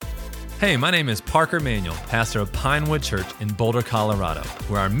Hey, my name is Parker Manuel, pastor of Pinewood Church in Boulder, Colorado,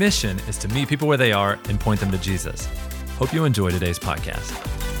 where our mission is to meet people where they are and point them to Jesus. Hope you enjoy today's podcast.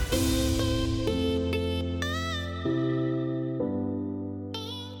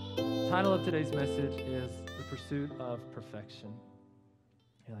 The title of today's message is The Pursuit of Perfection.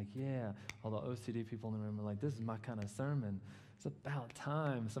 You're like, yeah, all the OCD people in the room are like, this is my kind of sermon. It's about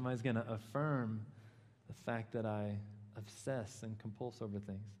time somebody's going to affirm the fact that I obsess and compulse over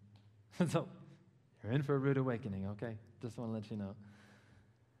things. So, you're in for a rude awakening, okay? Just want to let you know.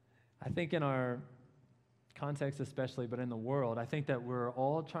 I think in our context especially, but in the world, I think that we're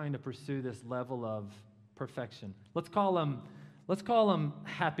all trying to pursue this level of perfection. Let's call them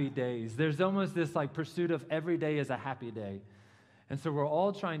happy days. There's almost this like pursuit of every day is a happy day. And so we're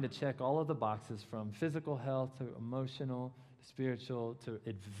all trying to check all of the boxes from physical health to emotional, spiritual, to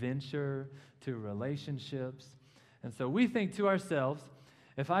adventure, to relationships. And so we think to ourselves,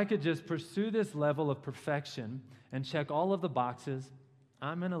 if I could just pursue this level of perfection and check all of the boxes,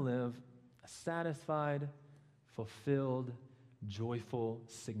 I'm going to live a satisfied, fulfilled, joyful,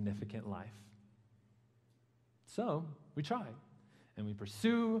 significant life. So we try, and we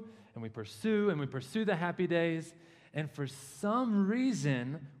pursue, and we pursue, and we pursue the happy days, and for some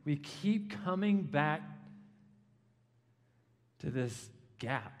reason, we keep coming back to this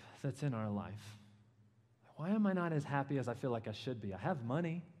gap that's in our life. Why am I not as happy as I feel like I should be? I have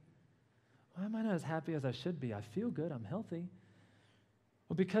money. Why am I not as happy as I should be? I feel good. I'm healthy.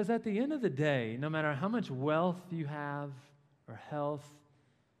 Well, because at the end of the day, no matter how much wealth you have or health,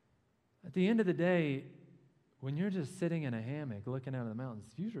 at the end of the day, when you're just sitting in a hammock looking out of the mountains,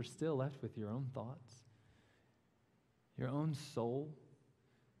 you are still left with your own thoughts, your own soul,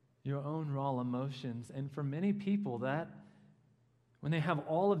 your own raw emotions. And for many people, that when they have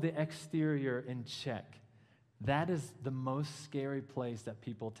all of the exterior in check, that is the most scary place that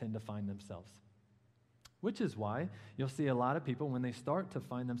people tend to find themselves. Which is why you'll see a lot of people when they start to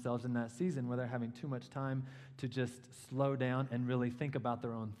find themselves in that season where they're having too much time to just slow down and really think about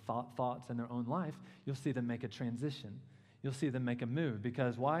their own thoughts and their own life, you'll see them make a transition. You'll see them make a move.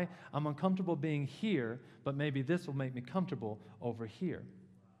 Because why? I'm uncomfortable being here, but maybe this will make me comfortable over here.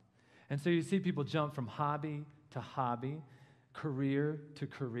 And so you see people jump from hobby to hobby, career to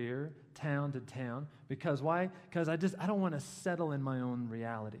career, town to town. Because why? Because I don't want to settle in my own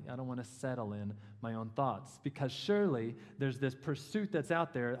reality. I don't want to settle in my own thoughts. Because surely there's this pursuit that's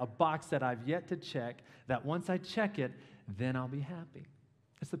out there, a box that I've yet to check, that once I check it, then I'll be happy.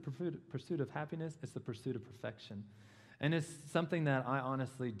 It's the pursuit of happiness. It's the pursuit of perfection. And it's something that I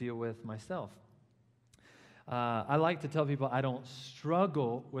honestly deal with myself. I like to tell people I don't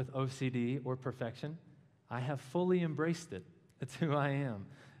struggle with OCD or perfection. I have fully embraced it. It's who I am.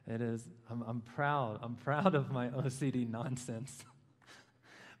 It is, I'm proud. I'm proud of my OCD nonsense.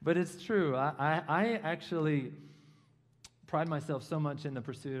 But it's true. I actually pride myself so much in the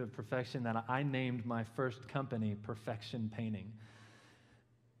pursuit of perfection that I named my first company Perfection Painting.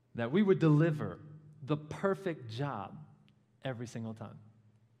 That we would deliver the perfect job every single time.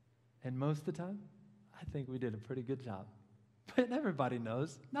 And most of the time, I think we did a pretty good job. But everybody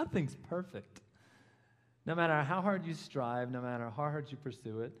knows nothing's perfect. No matter how hard you strive, no matter how hard you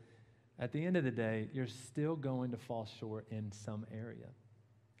pursue it, at the end of the day, you're still going to fall short in some area.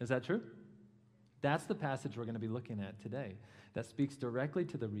 Is that true? That's the passage we're going to be looking at today that speaks directly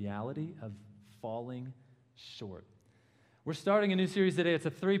to the reality of falling short. We're starting a new series today. It's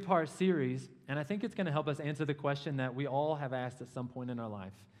a 3-part series, and I think it's going to help us answer the question that we all have asked at some point in our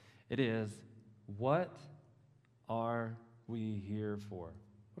life. It is, what are we here for?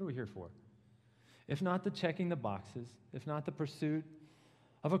 What are we here for? If not the checking the boxes, if not the pursuit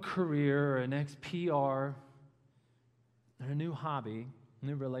of a career or an next PR or a new hobby,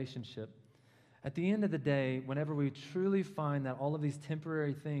 new relationship, at the end of the day, whenever we truly find that all of these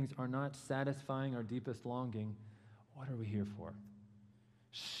temporary things are not satisfying our deepest longing, what are we here for?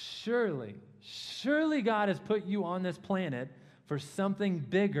 Surely God has put you on this planet for something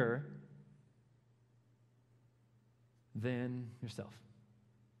bigger than yourself.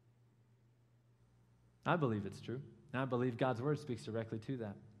 I believe it's true. And I believe God's word speaks directly to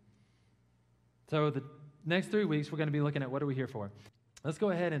that. So the next 3 weeks, we're going to be looking at what are we here for. Let's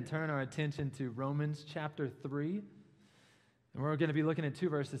go ahead and turn our attention to Romans chapter 3. And we're going to be looking at 2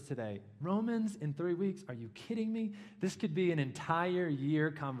 verses today. Romans in 3 weeks? Are you kidding me? This could be an entire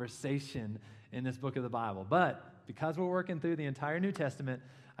year conversation in this book of the Bible. But because we're working through the entire New Testament,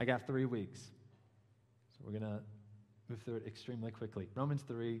 I got 3 weeks. So we're going to move through it extremely quickly. Romans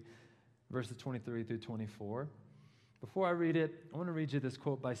 3, verses 23 through 24. Before I read it, I want to read you this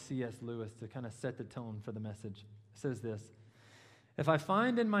quote by C.S. Lewis to kind of set the tone for the message. It says this: If I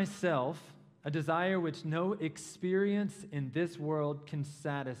find in myself a desire which no experience in this world can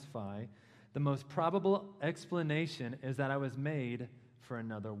satisfy, the most probable explanation is that I was made for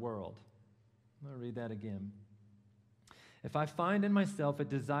another world. I'm going to read that again. If I find in myself a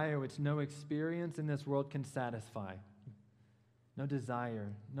desire which no experience in this world can satisfy, no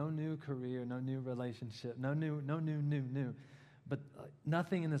desire, no new career, no new relationship, no new, but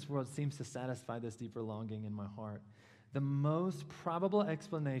nothing in this world seems to satisfy this deeper longing in my heart. The most probable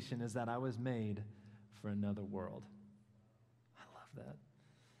explanation is that I was made for another world. I love that.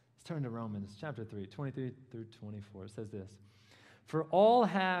 Let's turn to Romans chapter 3, 23 through 24. It says this. For all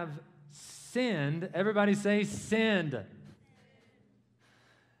have sinned, everybody say sinned,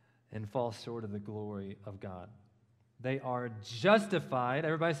 and fall short of the glory of God. They are justified,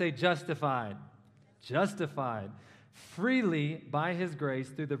 everybody say justified, justified freely by his grace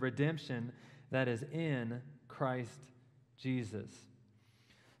through the redemption that is in Christ Jesus.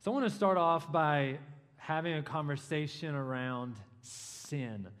 So I want to start off by having a conversation around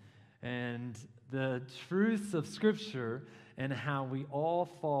sin and the truths of Scripture and how we all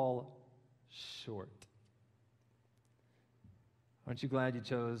fall short. Aren't you glad you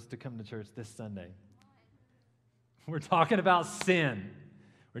chose to come to church this Sunday? We're talking about sin.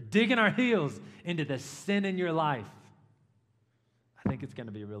 We're digging our heels into the sin in your life. I think it's going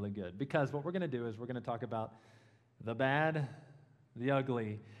to be really good because what we're going to do is we're going to talk about the bad, the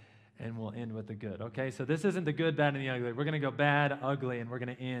ugly, and we'll end with the good, okay? So this isn't the good, bad, and the ugly. We're going to go bad, ugly, and we're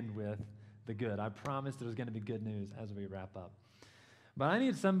going to end with the good. I promised there's going to be good news as we wrap up. But I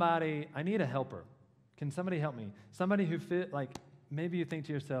need a helper. Can somebody help me? Somebody who maybe you think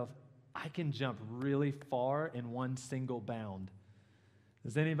to yourself, I can jump really far in one single bound.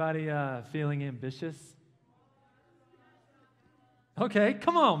 Is anybody feeling ambitious? Okay,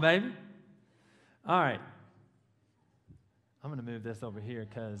 come on, baby. All right. I'm going to move this over here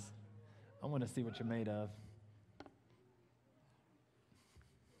because I want to see what you're made of.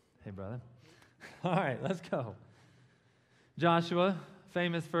 Hey, brother. All right, let's go. Joshua,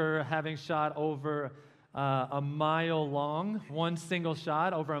 famous for having shot over a mile long, one single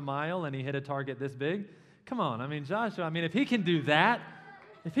shot over a mile, and he hit a target this big. Come on, Joshua, if he can do that,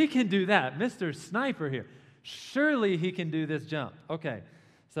 Mr. Sniper here, surely he can do this jump. Okay,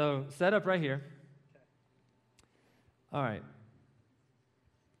 so set up right here. All right.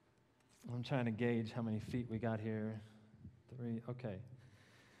 I'm trying to gauge how many feet we got here. 3, okay.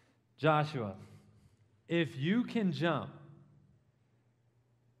 Joshua, if you can jump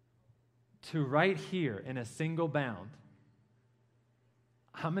to right here in a single bound,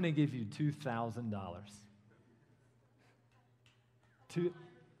 I'm going to give you $2,000.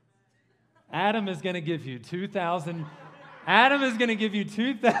 Adam is going to give you $2,000. Adam is going to give you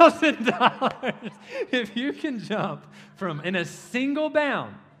 $2,000 if you can jump in a single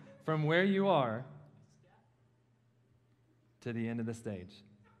bound from where you are to the end of the stage.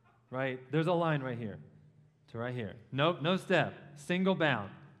 Right? There's a line right here to right here. Nope, no step. Single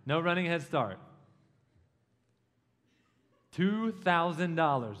bound. No running head start.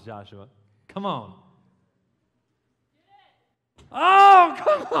 $2,000, Joshua. Come on. Oh,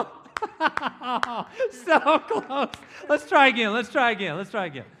 come on. So close. Let's try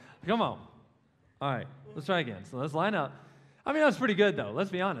again. Come on. All right, let's try again. So let's line up. That was pretty good, though. Let's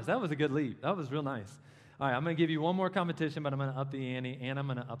be honest. That was a good leap. That was real nice. All right, I'm going to give you one more competition, but I'm going to up the ante, and I'm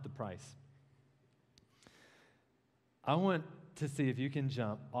going to up the price. I want to see if you can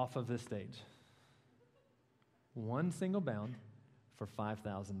jump off of this stage. One single bound for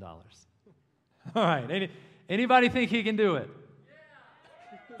 $5,000. All right, anybody think he can do it?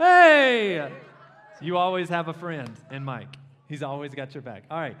 Yeah. Hey! You always have a friend in Mike. He's always got your back.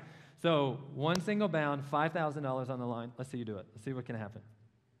 All right, so one single bound, $5,000 on the line. Let's see you do it. Let's see what can happen.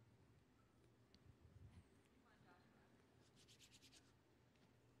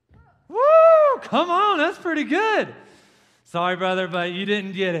 Woo! Come on, that's pretty good. Sorry, brother, but you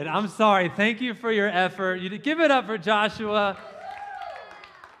didn't get it. I'm sorry. Thank you for your effort. You did, give it up for Joshua.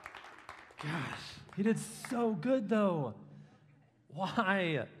 Gosh, he did so good, though.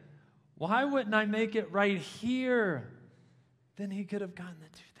 Why? Why wouldn't I make it right here? Then he could have gotten the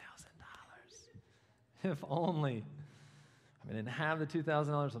 $2,000. If only. I didn't have the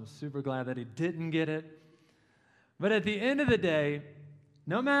 $2,000. I'm super glad that he didn't get it. But at the end of the day,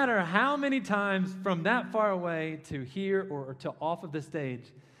 no matter how many times from that far away to here or to off of the stage,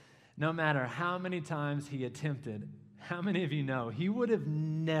 no matter how many times he attempted, how many of you know he would have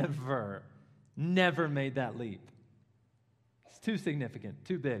never made that leap? It's too significant,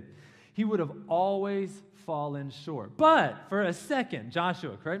 too big. He would have always fallen short. But for a second,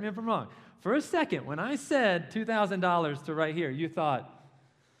 Joshua, correct me if I'm wrong, for a second, when I said $2,000 to right here, you thought,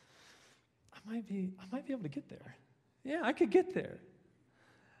 I might be able to get there. Yeah, I could get there.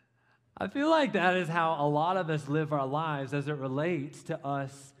 I feel like that is how a lot of us live our lives as it relates to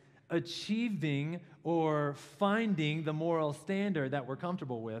us achieving or finding the moral standard that we're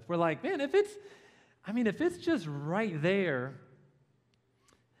comfortable with. We're like, man, if it's just right there,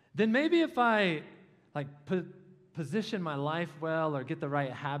 then maybe if I position my life well or get the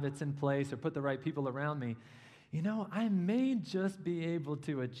right habits in place or put the right people around me, I may just be able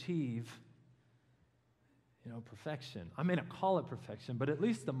to achieve, perfection. I may not call it perfection, but at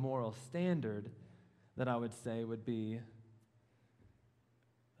least the moral standard that I would say would be,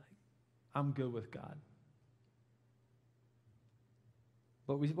 I'm good with God.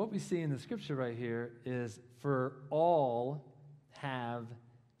 But what we see in the scripture right here is, for all have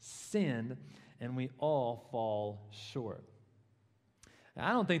sinned and we all fall short. Now,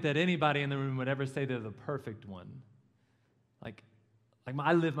 I don't think that anybody in the room would ever say they're the perfect one. Like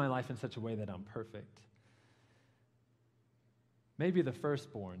I live my life in such a way that I'm perfect. Maybe the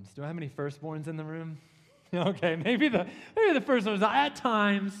firstborns. Do I have any firstborns in the room? Okay, maybe the firstborns. At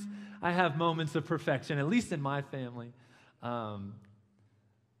times, I have moments of perfection, at least in my family. But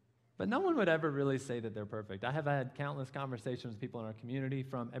no one would ever really say that they're perfect. I have had countless conversations with people in our community,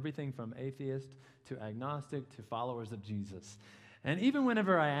 from everything from atheist to agnostic to followers of Jesus. And even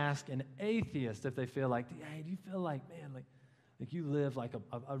whenever I ask an atheist if they feel like, hey, do you feel like, man, like you live like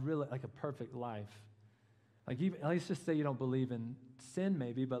a really like a perfect life? Let's just say you don't believe in sin,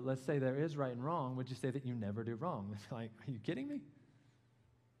 maybe, but let's say there is right and wrong. Would you say that you never do wrong? It's like, are you kidding me?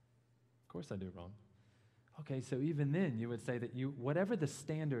 Of course I do wrong. Okay, so even then, you would say that whatever the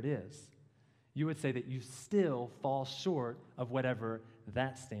standard is, you would say that you still fall short of whatever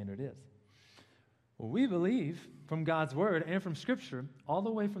that standard is. Well, we believe from God's word and from Scripture, all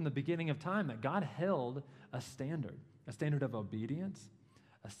the way from the beginning of time, that God held a standard of obedience,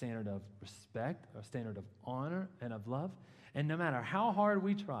 a standard of respect, a standard of honor and of love. And no matter how hard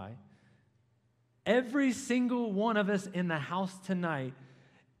we try, every single one of us in the house tonight,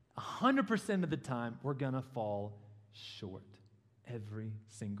 100% of the time, we're going to fall short. Every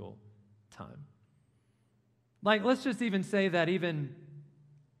single time. Let's just even say that even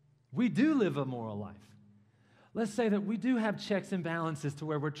we do live a moral life. Let's say that we do have checks and balances to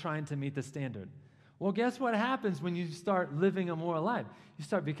where we're trying to meet the standard. Well, guess what happens when you start living a moral life? You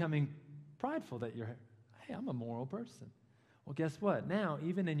start becoming prideful that hey, I'm a moral person. Well, guess what? Now,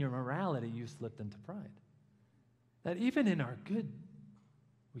 even in your morality, you slipped into pride. That even in our good,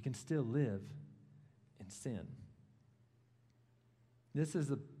 we can still live in sin. This is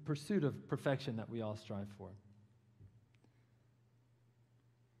the pursuit of perfection that we all strive for.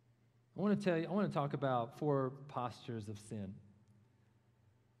 I want to talk about 4 postures of sin.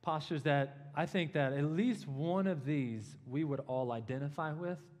 Postures that I think that at least one of these we would all identify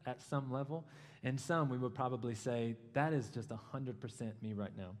with at some level, and some we would probably say, that is just 100% me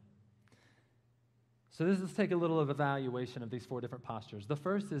right now. So let's take a little of evaluation of these 4 different postures. The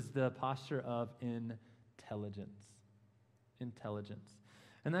first is the posture of intelligence. Intelligence.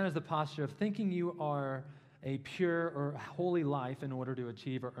 And that is the posture of thinking you are a pure or holy life in order to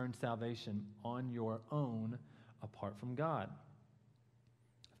achieve or earn salvation on your own apart from God.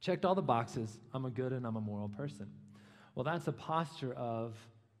 I've checked all the boxes. I'm a good and I'm a moral person. Well, that's a posture of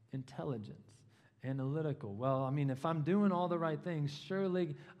intelligence, analytical. Well, if I'm doing all the right things,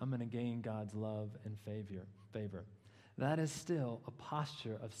 surely I'm going to gain God's love and favor. That is still a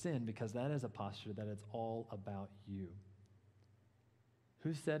posture of sin, because that is a posture that is all about you.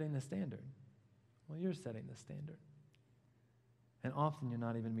 Who's setting the standard? Well, you're setting the standard. And often you're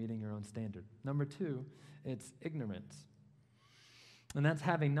not even meeting your own standard. Number 2, it's ignorance. And that's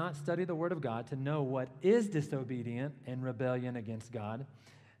having not studied the Word of God to know what is disobedient and rebellion against God.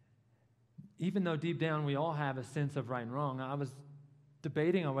 Even though deep down we all have a sense of right and wrong, I was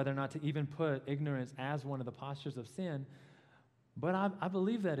debating on whether or not to even put ignorance as one of the postures of sin, but I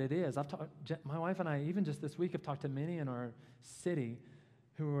believe that it is. My wife and I, even just this week, have talked to many in our city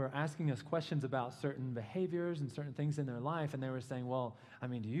who were asking us questions about certain behaviors and certain things in their life, and they were saying, well,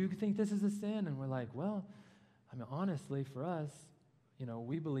 do you think this is a sin? And we're like, well, honestly, for us,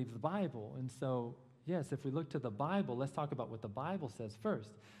 we believe the Bible. And so, yes, if we look to the Bible, let's talk about what the Bible says first.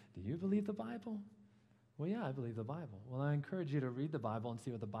 Do you believe the Bible? Well, yeah, I believe the Bible. Well, I encourage you to read the Bible and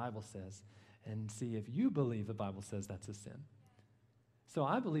see what the Bible says, and see if you believe the Bible says that's a sin. So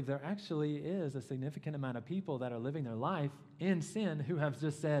I believe there actually is a significant amount of people that are living their life in sin who have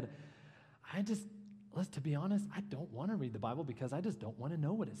just said, to be honest, I don't want to read the Bible because I just don't want to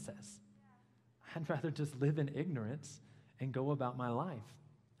know what it says. I'd rather just live in ignorance and go about my life.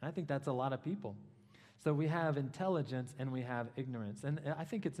 I think that's a lot of people. So we have intelligence and we have ignorance. And I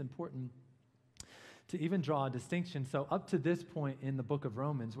think it's important to even draw a distinction. So up to this point in the book of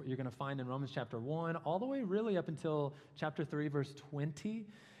Romans, what you're going to find in Romans chapter 1, all the way really up until chapter 3, verse 20,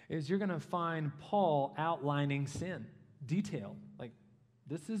 is you're going to find Paul outlining sin, detail, like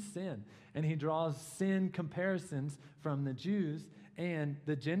this is sin. And he draws sin comparisons from the Jews and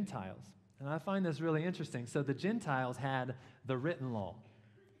the Gentiles. And I find this really interesting. So the Gentiles had the written law.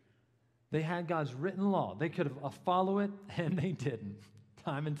 They had God's written law. They could have followed it, and they didn't,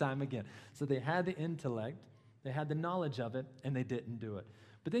 time and time again. So they had the intellect, they had the knowledge of it, and they didn't do it.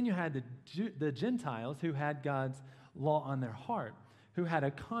 But then you had the Gentiles who had God's law on their heart, who had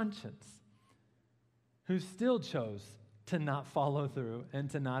a conscience, who still chose to not follow through and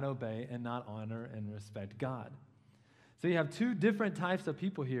to not obey and not honor and respect God. So you have two different types of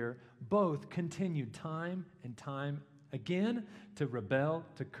people here. Both continued time and time again to rebel,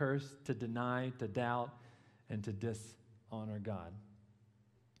 to curse, to deny, to doubt, and to dishonor God.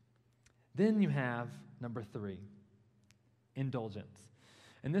 Then you have number 3, indulgence.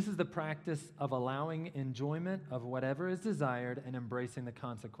 And this is the practice of allowing enjoyment of whatever is desired and embracing the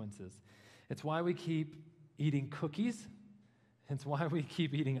consequences. It's why we keep eating cookies. It's why we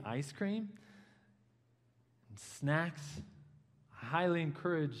keep eating ice cream and snacks. I highly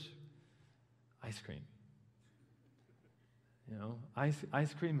encourage ice cream. You know,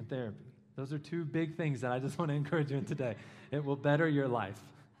 ice cream and therapy. Those are two big things that I just want to encourage you in today. It will better your life.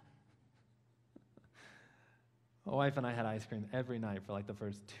 My wife and I had ice cream every night for like the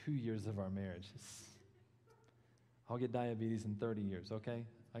first 2 years of our marriage. I'll get diabetes in 30 years, okay?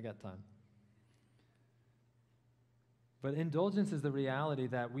 I got time. But indulgence is the reality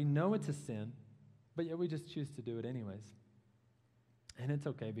that we know it's a sin, but yet we just choose to do it anyways. And it's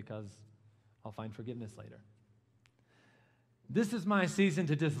okay because I'll find forgiveness later. This is my season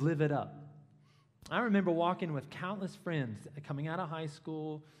to just live it up. I remember walking with countless friends coming out of high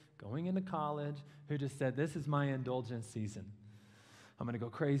school, going into college, who just said, this is my indulgence season. I'm going to go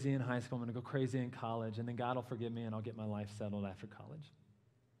crazy in high school, I'm going to go crazy in college, and then God will forgive me and I'll get my life settled after college.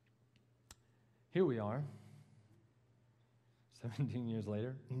 Here we are, 17 years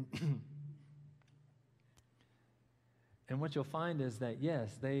later. And what you'll find is that,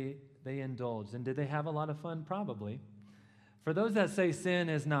 yes, they indulged. And did they have a lot of fun? Probably. For those that say sin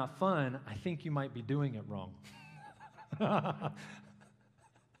is not fun, I think you might be doing it wrong.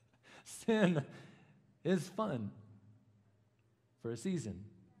 Sin is fun for a season.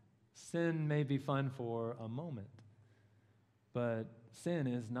 Sin may be fun for a moment, but sin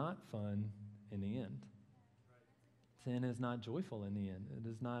is not fun in the end. Sin is not joyful in the end. It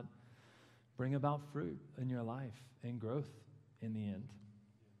does not bring about fruit in your life and growth in the end.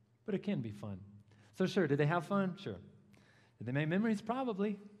 But it can be fun. So sure, did they have fun? Sure. Did they make memories?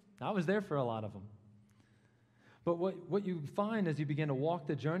 Probably. I was there for a lot of them. But what you find as you begin to walk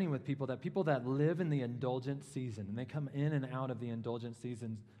the journey with people that live in the indulgent season, and they come in and out of the indulgent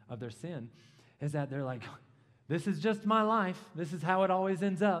seasons of their sin, is that they're like, this is just my life. This is how it always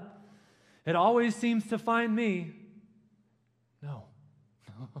ends up. It always seems to find me. No.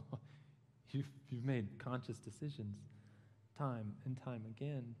 You've made conscious decisions time and time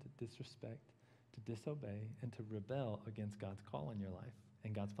again to disrespect, to disobey, and to rebel against God's call on your life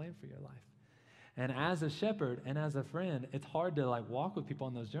and God's plan for your life. And as a shepherd and as a friend, it's hard to like walk with people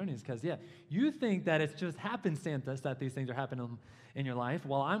on those journeys because, yeah, you think that it's just happenstance that these things are happening in your life,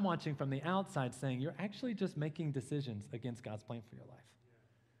 while I'm watching from the outside saying you're actually just making decisions against God's plan for your life.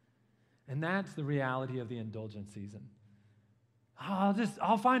 And that's the reality of the indulgent season.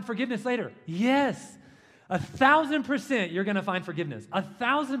 I'll find forgiveness later. Yes, 1,000% you're going to find forgiveness.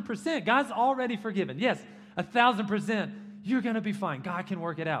 1,000%. God's already forgiven. Yes, 1,000% you're going to be fine. God can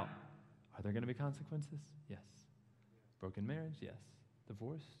work it out. Are there going to be consequences? Yes. Broken marriage? Yes.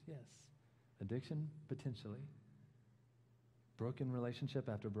 Divorce? Yes. Addiction? Potentially. Broken relationship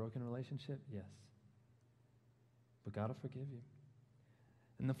after broken relationship? Yes. But God will forgive you.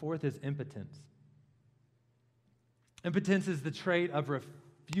 And the fourth is impotence. Impotence is the trait of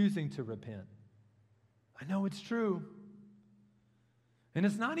refusing to repent. I know it's true. And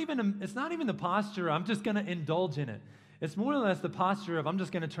it's not even the posture, I'm just going to indulge in it. It's more or less the posture of, I'm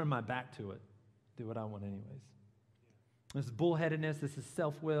just going to turn my back to it. Do what I want anyways. This is bullheadedness. This is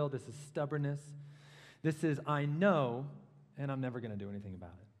self-will. This is stubbornness. This is, I know, and I'm never going to do anything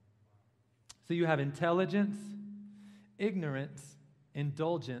about it. So you have intelligence, ignorance,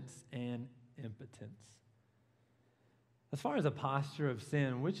 indulgence, and impotence. As far as a posture of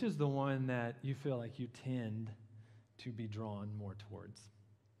sin, which is the one that you feel like you tend to be drawn more towards?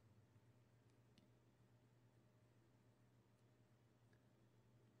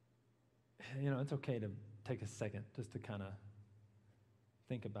 it's okay to take a second just to kind of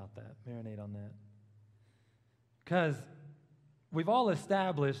think about that, marinate on that. Because we've all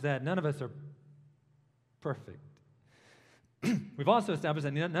established that none of us are perfect. We've also established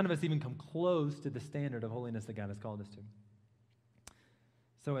that none of us even come close to the standard of holiness that God has called us to.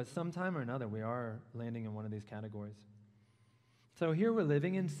 So at some time or another, we are landing in one of these categories. So here we're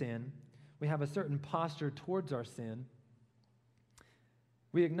living in sin. We have a certain posture towards our sin.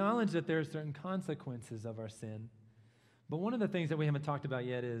 We acknowledge that there are certain consequences of our sin. But one of the things that we haven't talked about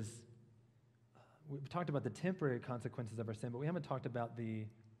yet is, we've talked about the temporary consequences of our sin, but we haven't talked about the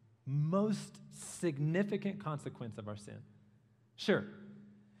most significant consequence of our sin. Sure,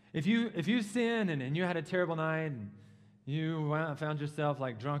 if you sin and you had a terrible night and you found yourself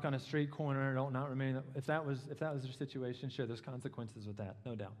like drunk on a street corner, not remaining. If that was your situation, sure, there's consequences with that,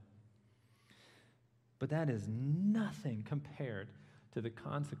 no doubt. But that is nothing compared to the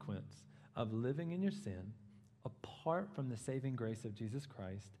consequence of living in your sin apart from the saving grace of Jesus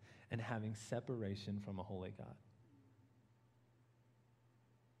Christ and having separation from a holy God.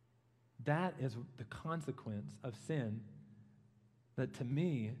 That is the consequence of sin that to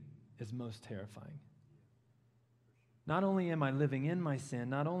me is most terrifying. Not only am I living in my sin,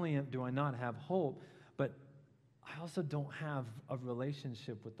 not only do I not have hope, but I also don't have a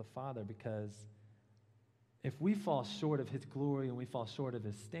relationship with the Father, because if we fall short of His glory and we fall short of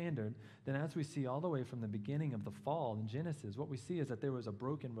His standard, then as we see all the way from the beginning of the fall in Genesis, what we see is that there was a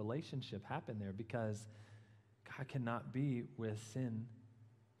broken relationship happen there, because God cannot be with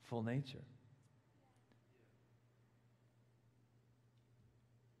sinful nature.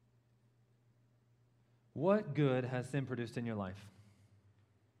 What good has sin produced in your life?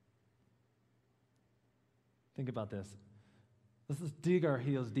 Think about this. Let's just dig our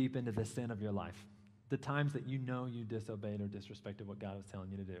heels deep into the sin of your life. The times that you know you disobeyed or disrespected what God was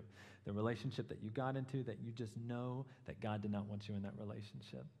telling you to do. The relationship that you got into that you just know that God did not want you in that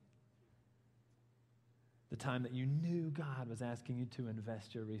relationship. The time that you knew God was asking you to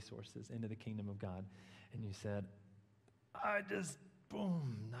invest your resources into the kingdom of God, and you said, I don't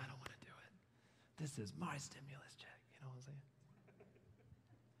want to do it. This is my stimulus check. You know what I'm saying?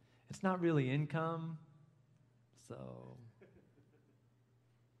 It's not really income,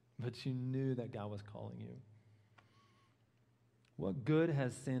 but you knew that God was calling you. What good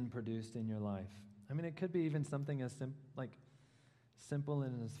has sin produced in your life? I mean, it could be even something as simple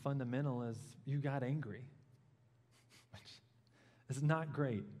and as fundamental as you got angry, which is not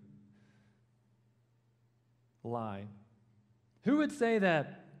great. Lie. Who would say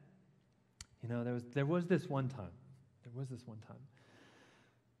that, there was this one time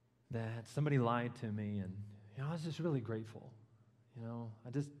that somebody lied to me, and I was just really grateful.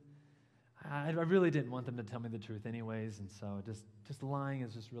 I really didn't want them to tell me the truth anyways, and so just lying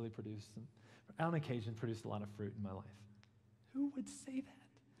has just really on occasion, produced a lot of fruit in my life. Who would say that?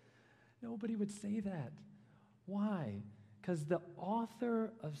 Nobody would say that. Why? Because the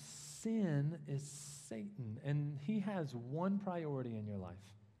author of sin is Satan, and he has one priority in your life: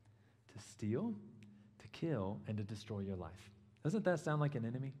 to steal, to kill, and to destroy your life. Doesn't that sound like an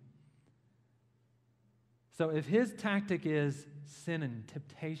enemy? So if his tactic is sin and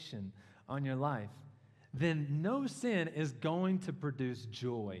temptation on your life, then no sin is going to produce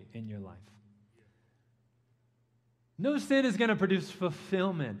joy in your life. No sin is going to produce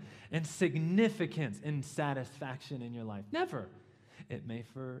fulfillment and significance and satisfaction in your life. Never. It may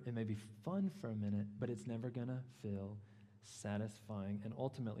be fun for a minute, but it's never going to feel satisfying and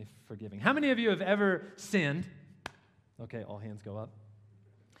ultimately forgiving. How many of you have ever sinned? Okay, all hands go up.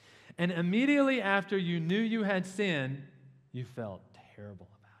 And immediately after you knew you had sinned, you felt terrible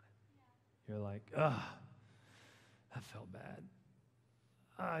about it. You're like, that felt bad.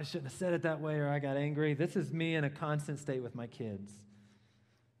 I shouldn't have said it that way, or I got angry. This is me in a constant state with my kids.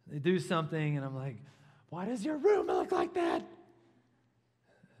 They do something, and I'm like, why does your room look like that?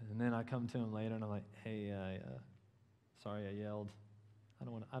 And then I come to them later, and I'm like, hey, sorry I yelled. I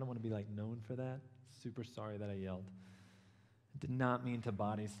don't want to be known for that. Super sorry that I yelled. I did not mean to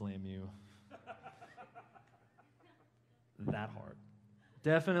body slam you that hard.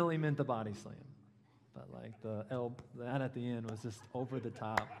 Definitely meant the body slam. But that at the end was just over the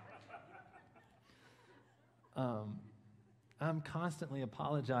top. I'm constantly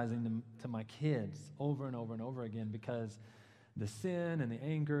apologizing to my kids over and over and over again, because the sin and the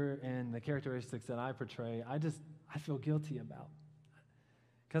anger and the characteristics that I portray, I feel guilty about.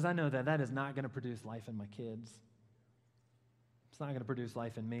 Because I know that is not going to produce life in my kids. It's not going to produce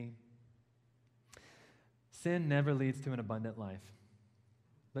life in me. Sin never leads to an abundant life,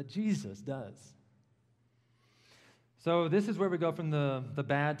 but Jesus does. So this is where we go from the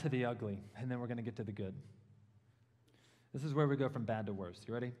bad to the ugly, and then we're going to get to the good. This is where we go from bad to worse.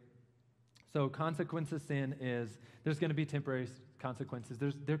 You ready? So consequence of sin is there's going to be temporary consequences.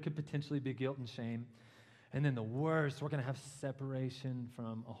 There could potentially be guilt and shame. And then the worst, we're going to have separation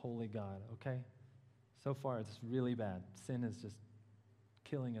from a holy God, okay? So far, it's really bad. Sin is just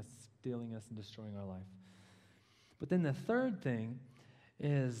killing us, stealing us, and destroying our life. But then the third thing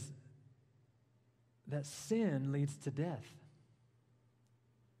is that sin leads to death.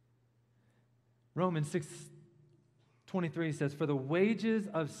 Romans 6:23 says, "For the wages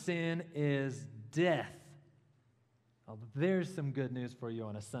of sin is death." Now, there's some good news for you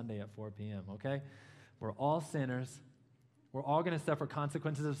on a Sunday at 4 p.m., okay? We're all sinners. We're all going to suffer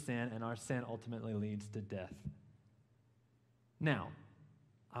consequences of sin, and our sin ultimately leads to death. Now,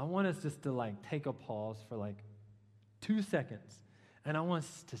 I want us just to take a pause for 2 seconds, and I want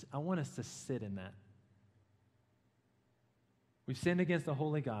us to sit in that. We've sinned against a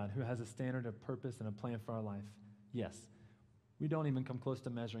holy God who has a standard of purpose and a plan for our life. Yes, we don't even come close to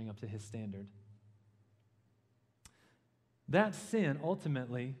measuring up to his standard. That sin,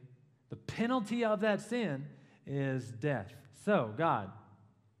 ultimately, the penalty of that sin is death. So, God,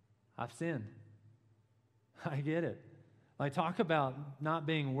 I've sinned. I get it. Talk about not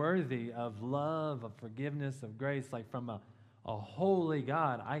being worthy of love, of forgiveness, of grace, from a holy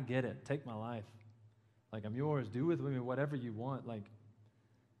God. I get it. Take my life. I'm yours. Do with me whatever you want.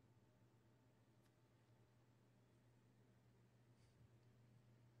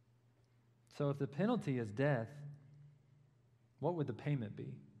 So if the penalty is death, what would the payment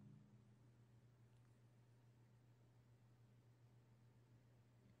be?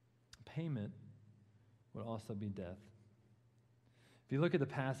 Payment would also be death. If you look at the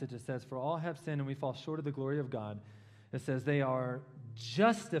passage, it says, "For all have sinned and we fall short of the glory of God." It says they are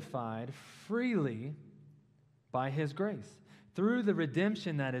justified freely by his grace through the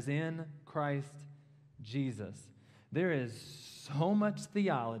redemption that is in Christ Jesus. There is so much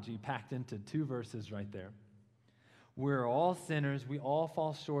theology packed into 2 verses right there. We're all sinners. We all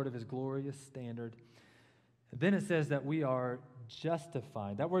fall short of his glorious standard. Then it says that we are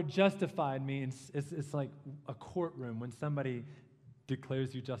justified. That word justified means it's like a courtroom when somebody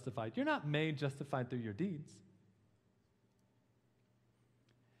declares you justified. You're not made justified through your deeds.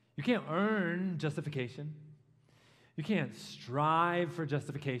 You can't earn justification. You can't strive for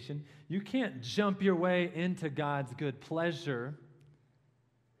justification. You can't jump your way into God's good pleasure.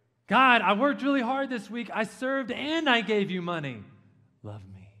 God, I worked really hard this week. I served and I gave you money. Love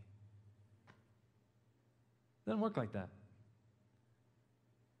me. It doesn't work like that.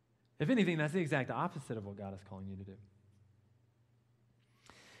 If anything, that's the exact opposite of what God is calling you to do.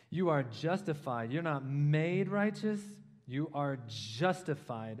 You are justified. You're not made righteous. You are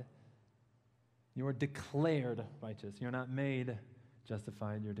justified. You are declared righteous. You're not made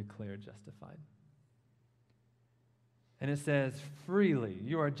justified. You're declared justified. And it says freely.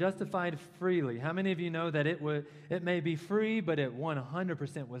 You are justified freely. How many of you know that it may be free, but it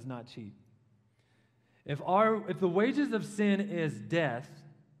 100% was not cheap? If the wages of sin is death,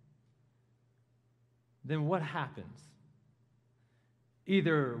 then what happens?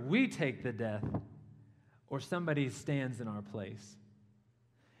 Either we take the death or somebody stands in our place.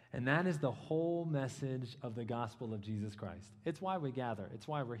 And that is the whole message of the gospel of Jesus Christ. It's why we gather. It's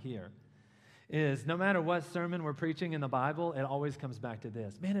why we're here. Is no matter what sermon we're preaching in the Bible, it always comes back to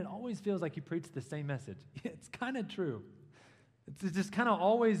this. Man, it always feels like you preach the same message. It's kind of true. It just kind of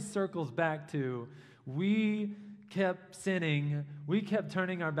always circles back to we kept sinning. We kept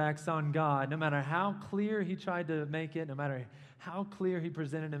turning our backs on God. No matter how clear he tried to make it, no matter how clear he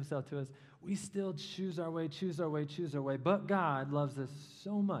presented himself to us, we still choose our way. But God loves us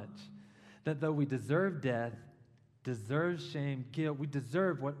so much that though we deserve death, deserve shame, guilt, we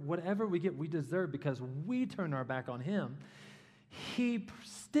deserve whatever we get, we deserve because we turn our back on him. He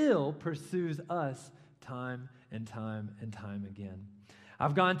still pursues us time and time and time again.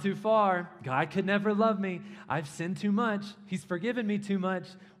 I've gone too far. God could never love me. I've sinned too much. He's forgiven me too much.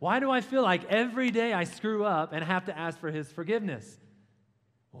 Why do I feel like every day I screw up and have to ask for his forgiveness?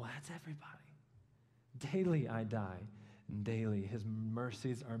 Well, that's everybody. Daily I die, and daily his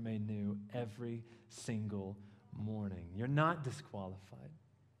mercies are made new every single morning. You're not disqualified.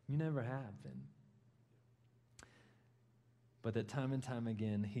 You never have been. But that time and time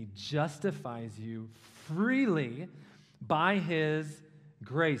again, he justifies you freely by his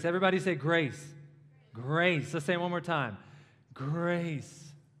grace. Everybody say grace. Grace. Let's say it one more time.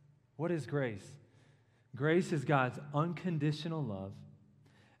 Grace. What is grace? Grace is God's unconditional love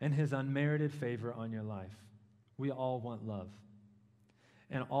and his unmerited favor on your life. We all want love.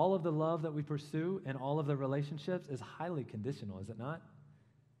 And all of the love that we pursue and all of the relationships is highly conditional, is it not?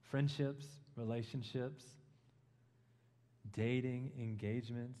 Friendships, relationships, dating,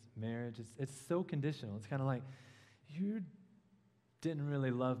 engagements, marriage. It's so conditional. It's kind of like, you didn't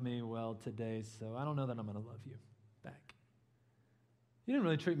really love me well today, so I don't know that I'm going to love you back. You didn't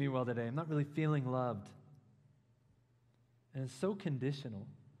really treat me well today. I'm not really feeling loved. And it's so conditional.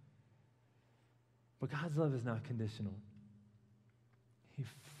 But God's love is not conditional. He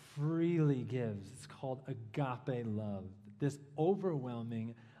freely gives. It's called agape love. This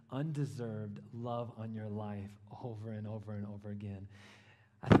overwhelming, undeserved love on your life over and over and over again.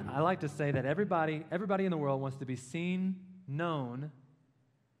 I like to say that everybody in the world wants to be seen, known,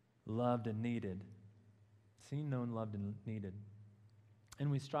 loved, and needed. Seen, known, loved, and needed. And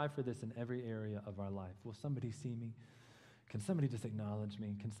we strive for this in every area of our life. Will somebody see me? Can somebody just acknowledge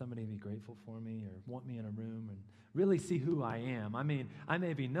me? Can somebody be grateful for me or want me in a room and really see who I am? I mean, I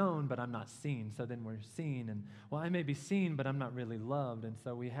may be known, but I'm not seen. So then we're seen. And, well, I may be seen, but I'm not really loved. And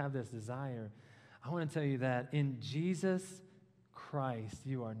so we have this desire. I want to tell you that in Jesus Christ,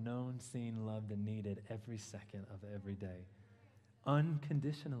 you are known, seen, loved, and needed every second of every day.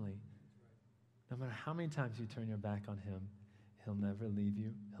 Unconditionally. No matter how many times you turn your back on him, he'll never leave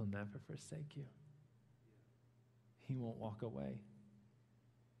you. He'll never forsake you. He won't walk away.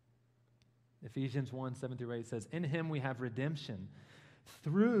 Ephesians 1, 7-8 says, in him we have redemption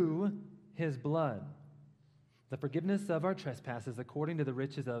through his blood, the forgiveness of our trespasses according to the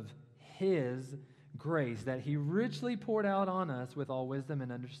riches of his grace that he richly poured out on us with all wisdom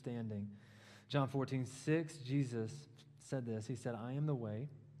and understanding. John 14:6, Jesus said this. He said, I am the way,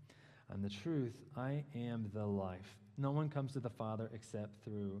 I'm the truth, I am the life. No one comes to the Father except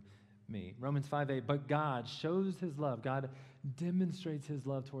through me. Romans 5:8, but God shows his love. God demonstrates his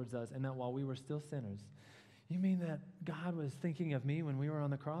love towards us, and that while we were still sinners. You mean that God was thinking of me when we were on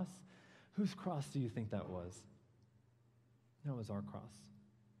the cross? Whose cross do you think that was? That was our cross.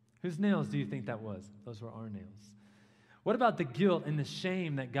 Whose nails do you think that was? Those were our nails. What about the guilt and the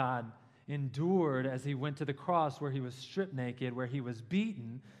shame that God endured as he went to the cross, where he was stripped naked, where he was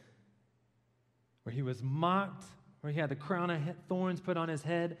beaten, where he was mocked, where he had the crown of thorns put on his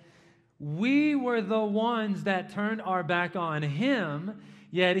head? We were the ones that turned our back on him,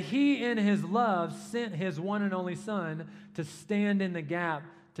 yet he in his love sent his one and only Son to stand in the gap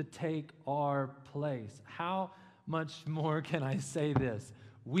to take our place. How much more can I say this?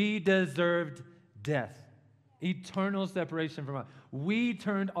 We deserved death, eternal separation from us. We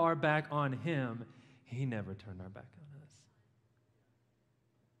turned our back on him. He never turned our back on us.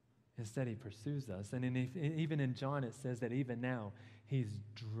 Instead, he pursues us. And even in John, it says that even now, he's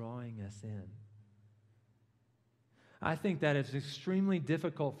drawing us in. I think that it's extremely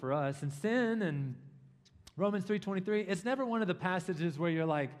difficult for us. And sin, and Romans 3:23, it's never one of the passages where you're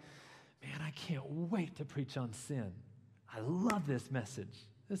like, man, I can't wait to preach on sin. I love this message.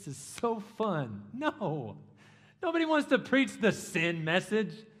 This is so fun. No. Nobody wants to preach the sin message.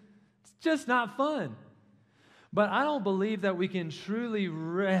 It's just not fun. But I don't believe that we can truly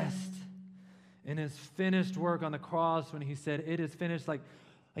rest in his finished work on the cross when he said, it is finished. Like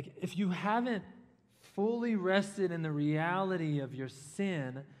if you haven't fully rested in the reality of your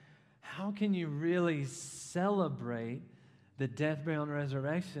sin, how can you really celebrate the death, burial, and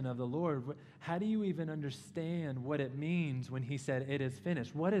resurrection of the Lord? How do you even understand what it means when he said, it is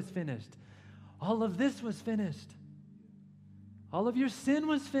finished? What is finished? All of this was finished. All of your sin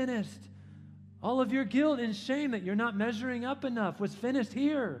was finished. All of your guilt and shame that you're not measuring up enough was finished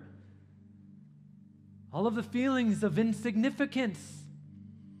here. All of the feelings of insignificance,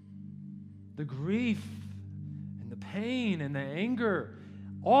 the grief and the pain and the anger,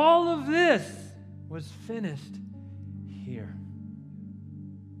 all of this was finished here.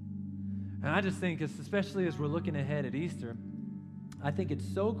 And I just think, especially as we're looking ahead at Easter, I think it's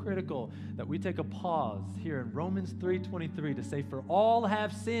so critical that we take a pause here in Romans 3:23 to say, for all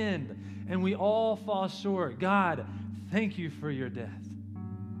have sinned and we all fall short. God, thank you for your death.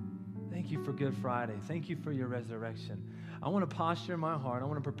 Thank you for Good Friday. Thank you for your resurrection. I want to posture my heart. I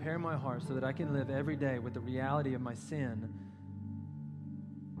want to prepare my heart so that I can live every day with the reality of my sin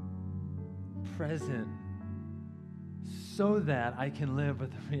present, so that I can live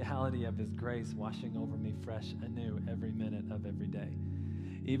with the reality of his grace washing over me fresh anew every minute of every day.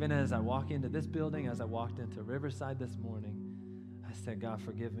 Even as I walk into this building, as I walked into Riverside this morning, I said, God,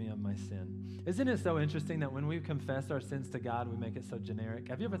 forgive me of my sin. Isn't it so interesting that when we confess our sins to God, we make it so generic?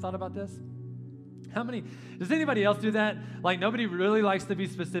 Have you ever thought about this? Does anybody else do that? Like, nobody really likes to be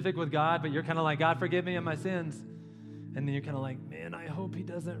specific with God, but you're kind of like, God, forgive me of my sins. And then you're kind of like, man, I hope he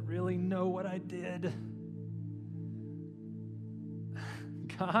doesn't really know what I did.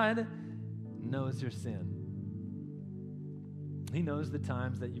 God knows your sin. He knows the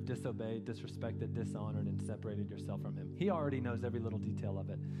times that you've disobeyed, disrespected, dishonored, and separated yourself from him. He already knows every little detail of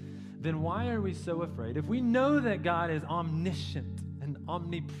it. Then why are we so afraid? If we know that God is omniscient and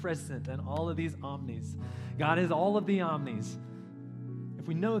omnipresent and all of these omnis, God is all of the omnis. If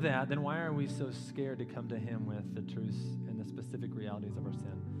we know that, then why are we so scared to come to him with the truths and the specific realities of our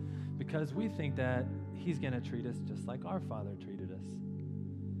sin? Because we think that he's going to treat us just like our father treated us.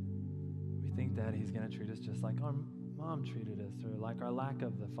 We think that he's going to treat us just like our mom treated us, or like our lack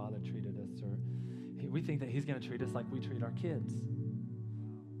of the father treated us, or we think that he's going to treat us like we treat our kids.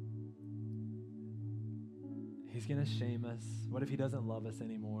 He's going to shame us. What if he doesn't love us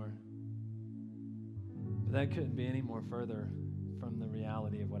anymore? But that couldn't be any more further from the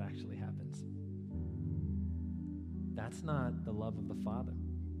reality of what actually happens. That's not the love of the Father.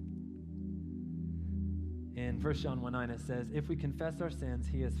 In 1 John 1:9 it says, if we confess our sins,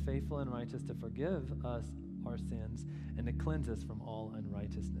 he is faithful and righteous to forgive us our sins and to cleanse us from all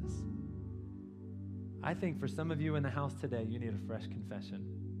unrighteousness. I think for some of you in the house today, you need a fresh confession.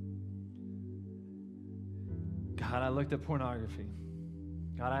 God, I looked at pornography.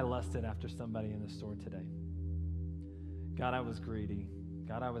 God, I lusted after somebody in the store today. God, I was greedy.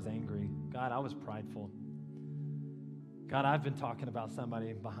 God, I was angry. God, I was prideful. God, I've been talking about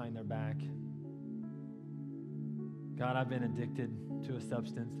somebody behind their back. God, I've been addicted to a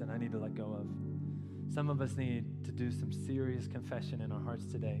substance that I need to let go of. Some of us need to do some serious confession in our hearts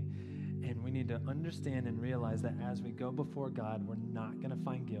today, and we need to understand and realize that as we go before God, we're not going to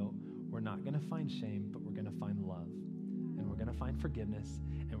find guilt, we're not going to find shame, but we're going to find love, and we're going to find forgiveness,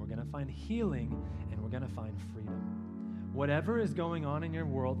 and we're going to find healing, and we're going to find freedom. Whatever is going on in your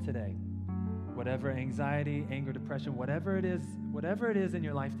world today, whatever anxiety, anger, depression, whatever it is in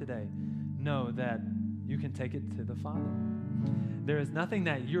your life today, know that you can take it to the Father. There is nothing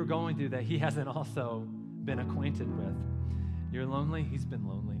that you're going through that he hasn't also been acquainted with. You're lonely, he's been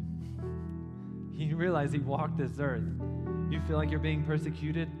lonely. You realize he walked this earth. You feel like you're being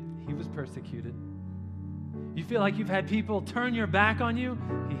persecuted, he was persecuted. You feel like you've had people turn your back on you,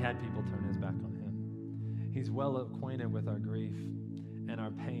 he had people turn his back on him. He's well acquainted with our grief and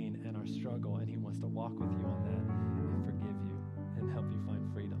our pain and our struggle, and he wants to walk with you on that and forgive you and help you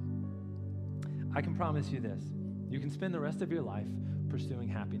find freedom. I can promise you this. You can spend the rest of your life pursuing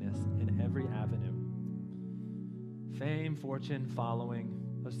happiness in every avenue. Fame, fortune, following,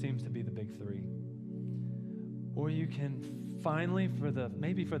 those seems to be the big three. Or you can finally,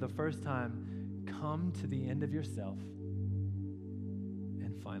 maybe for the first time, come to the end of yourself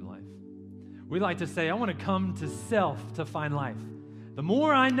and find life. We like to say, I want to come to self to find life. The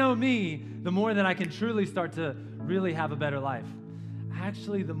more I know me, the more that I can truly start to really have a better life.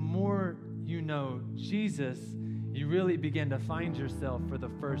 Actually, the more you know Jesus, you really begin to find yourself for the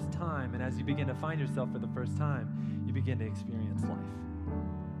first time. And as you begin to find yourself for the first time, you begin to experience life.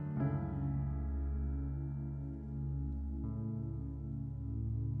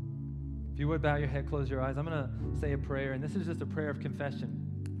 If you would bow your head, close your eyes. I'm going to say a prayer, and this is just a prayer of confession.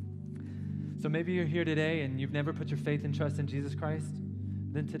 So maybe you're here today and you've never put your faith and trust in Jesus Christ.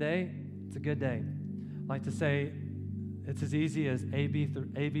 Then today, it's a good day. I like to say it's as easy as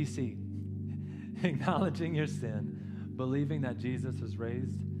ABC. Acknowledging your sin, believing that Jesus was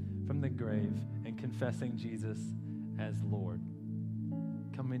raised from the grave, and confessing Jesus as Lord.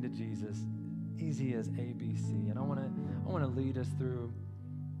 Coming to Jesus, easy as ABC. And I want to lead us through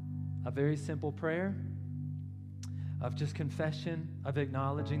a very simple prayer of just confession, of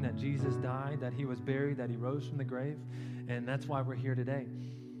acknowledging that Jesus died, that he was buried, that he rose from the grave, and that's why we're here today.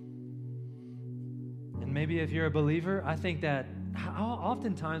 And maybe if you're a believer, I think that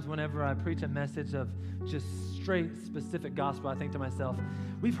oftentimes whenever I preach a message of just straight, specific gospel, I think to myself,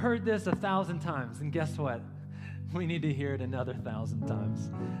 we've heard this 1,000 times, and guess what? We need to hear it another 1,000 times.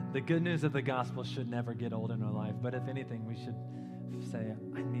 The good news of the gospel should never get old in our life, but if anything, we should say,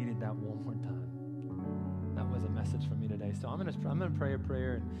 I needed that one more time. That was a message for me today. So I'm gonna pray a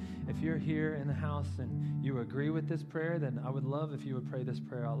prayer, and if you're here in the house and you agree with this prayer, then I would love if you would pray this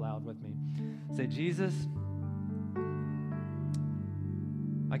prayer out loud with me. Say, Jesus,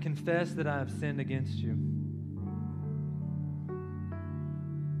 I confess that I have sinned against you.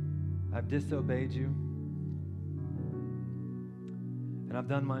 I've disobeyed you, and I've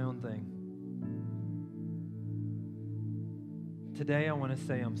done my own thing. Today I want to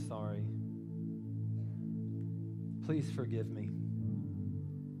say I'm sorry. Please forgive me.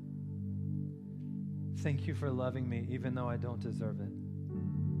 Thank you for loving me even though I don't deserve it.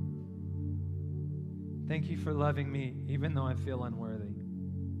 Thank you for loving me even though I feel unworthy.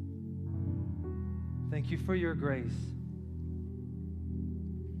 Thank you for your grace.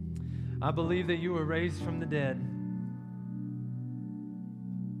 I believe that you were raised from the dead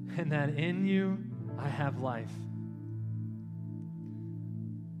and that in you I have life.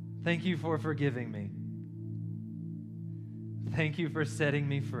 Thank you for forgiving me. Thank you for setting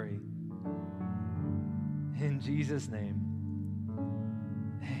me free. In Jesus' name,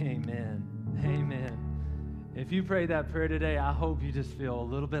 amen. Amen. If you prayed that prayer today, I hope you just feel a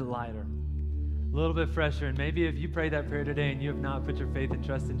little bit lighter, a little bit fresher. And maybe if you prayed that prayer today and you have not put your faith and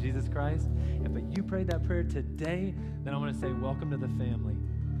trust in Jesus Christ, but you prayed that prayer today, then I want to say welcome to the family.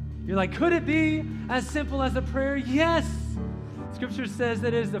 You're like, could it be as simple as a prayer? Yes. Scripture says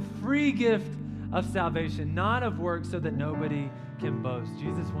that it is the free gift of salvation, not of works, so that nobody can boast.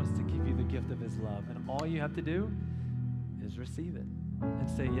 Jesus wants to give you the gift of his love, and all you have to do is receive it and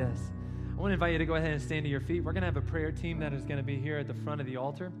say yes. I want to invite you to go ahead and stand to your feet. We're going to have a prayer team that is going to be here at the front of the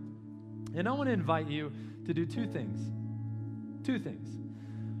altar, and I want to invite you to do two things. Two things.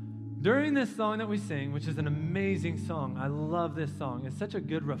 During this song that we sing, which is an amazing song, I love this song. It's such a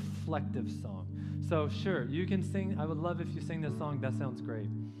good reflective song. So sure, you can sing. I would love if you sing this song. That sounds great.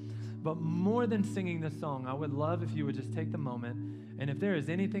 But more than singing this song, I would love if you would just take the moment, and if there is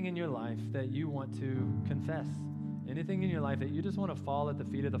anything in your life that you want to confess, anything in your life that you just want to fall at the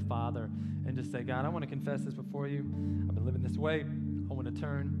feet of the Father and just say, God, I want to confess this before you. I've been living this way. I want to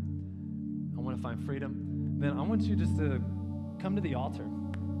turn. I want to find freedom. Then I want you just to come to the altar.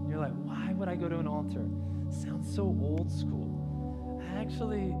 You're like, why would I go to an altar? It sounds so old school.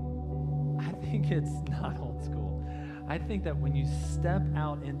 Actually, I think it's not old school. I think that when you step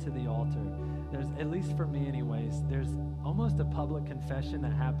out into the altar, there's, at least for me anyways, there's almost a public confession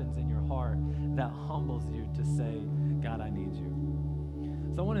that happens in your heart that humbles you to say, God, I need you.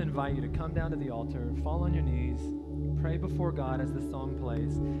 So I want to invite you to come down to the altar, fall on your knees, pray before God as the song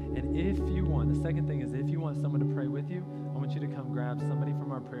plays. And if you want, the second thing is if you want someone to pray with you, I want you to come grab somebody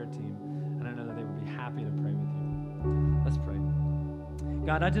from our prayer team. And I know that they would be happy to pray with you. Let's pray.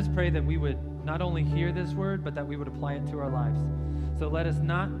 God, I just pray that we would not only hear this word, but that we would apply it to our lives. So let us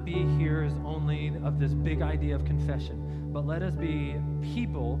not be hearers only of this big idea of confession, but let us be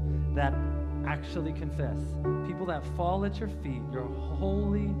people that actually confess, people that fall at your feet, your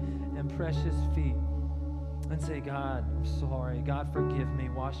holy and precious feet, and say, God, I'm sorry. God, forgive me,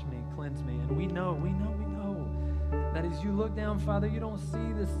 wash me, cleanse me. And we know that as you look down, Father, you don't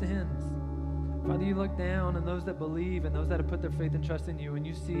see the sins. Father, you look down on those that believe and those that have put their faith and trust in you, and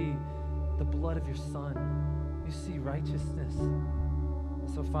you see the blood of your Son. You see righteousness.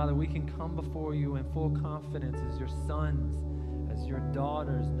 So, Father, we can come before you in full confidence as your sons, as your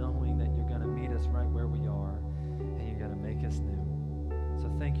daughters, knowing that you're going to meet us right where we are, and you're going to make us new.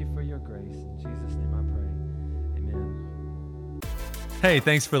 So thank you for your grace. In Jesus' name I pray. Amen. Hey,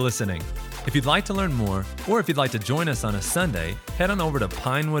 thanks for listening. If you'd like to learn more, or if you'd like to join us on a Sunday, head on over to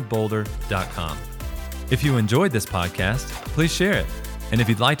pinewoodboulder.com. If you enjoyed this podcast, please share it. And if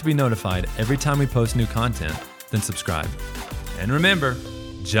you'd like to be notified every time we post new content, then subscribe. And remember,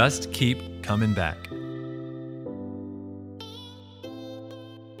 just keep coming back.